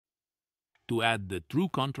to add the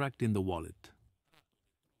TRUU contract in the wallet.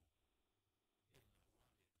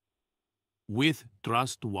 With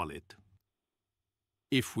Trust Wallet.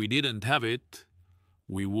 If we didn't have it,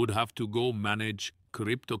 we would have to go manage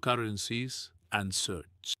cryptocurrencies and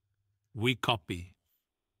search. We copy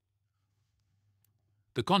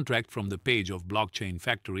the contract from the page of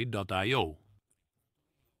blockchainfactory.io.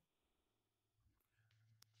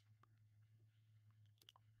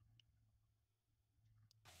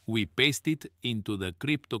 We paste it into the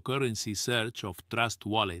cryptocurrency search of Trust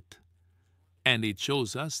Wallet, and it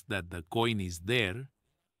shows us that the coin is there,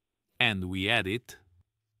 and we add it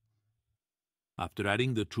after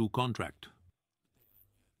adding the TRUU contract.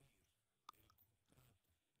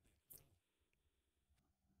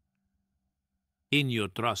 In your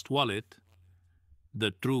Trust Wallet,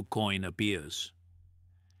 the TRUU coin appears.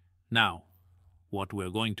 Now, what we're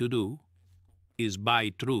going to do is buy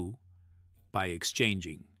TRUU by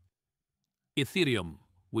exchanging Ethereum,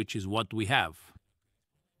 which is what we have.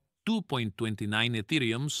 2.29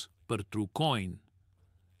 Ethereums per TRUU coin.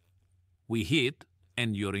 We hit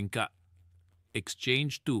and Yorinka.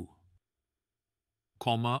 Exchange to,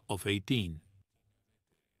 of 18.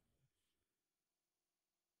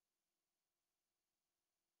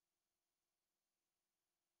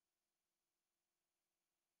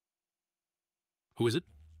 Who is it?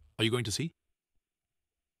 Are you going to see?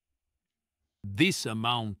 This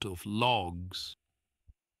amount of logs,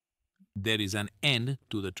 there is an end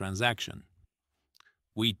to the transaction.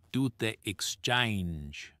 We do the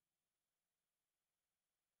exchange.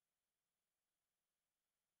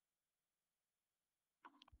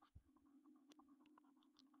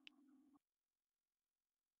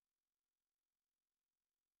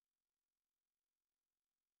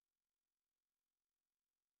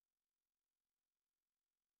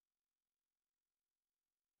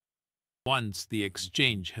 Once the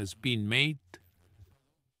exchange has been made,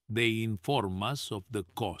 they inform us of the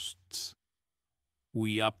costs.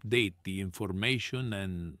 We update the information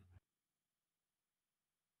and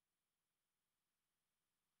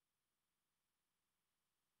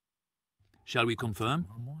shall we confirm?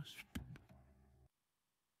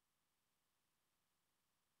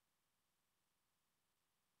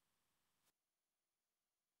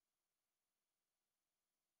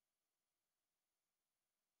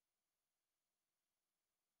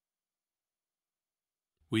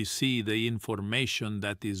 We see the information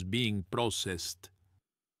that is being processed.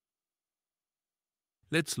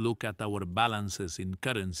 Let's look at our balances in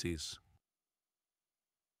currencies.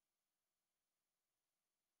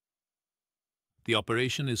 The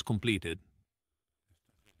operation is completed.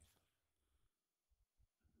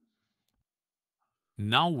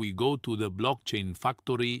 Now we go to the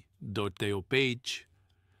blockchainfactory.io page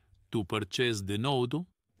to purchase the node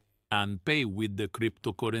and pay with the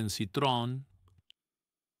cryptocurrency TRUU.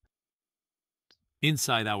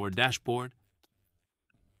 Inside our dashboard,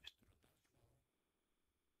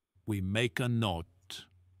 we make a note.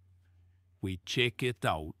 We check it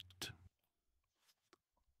out.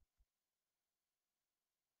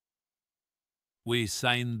 We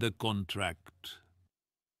sign the contract.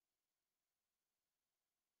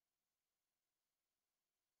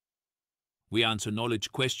 We answer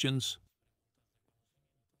knowledge questions.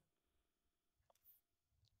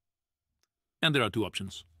 And there are two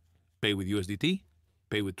options: pay with USDT,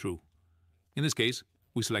 pay with TRUU. In this case,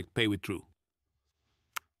 we select pay with TRUU.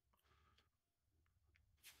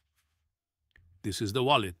 This is the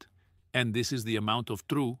wallet, and this is the amount of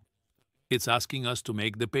TRUU. It's asking us to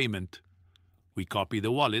make the payment. We copy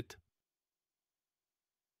the wallet.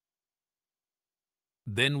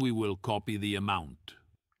 Then we will copy the amount.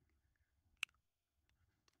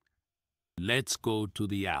 Let's go to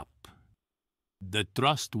the app. The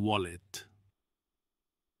Trust Wallet.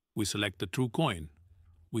 We select the TRUU coin.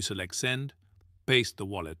 We select send, paste the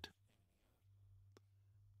wallet.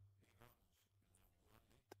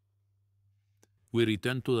 We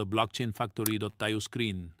return to the blockchainfactory.io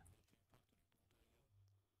screen.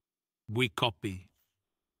 We copy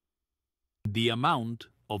the amount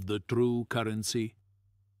of the TRUU currency.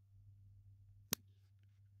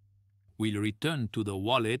 We return to the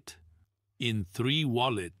wallet in 3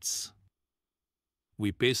 wallets.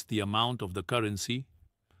 We paste the amount of the currency.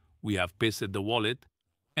 We have pasted the wallet,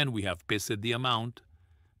 and we have pasted the amount.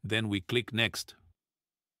 Then we click Next.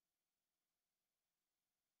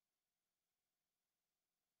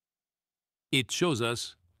 It shows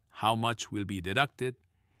us how much will be deducted,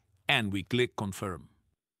 and we click Confirm.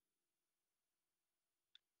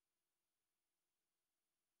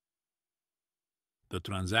 The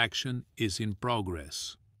transaction is in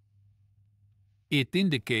progress. It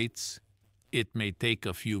indicates it may take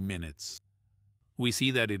a few minutes. We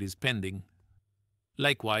see that it is pending.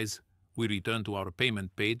 Likewise, we return to our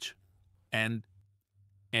payment page and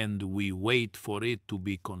we wait for it to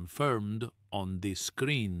be confirmed on this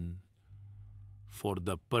screen for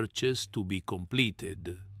the purchase to be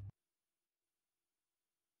completed.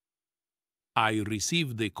 I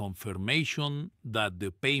receive the confirmation that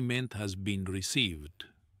the payment has been received.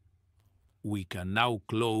 We can now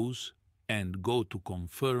close and go to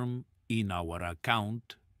confirm in our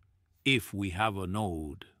account if we have a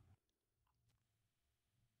node.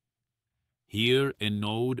 Here a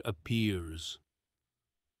node appears.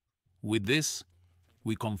 With this,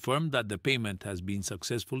 we confirm that the payment has been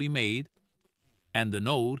successfully made and the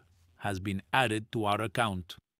node has been added to our account.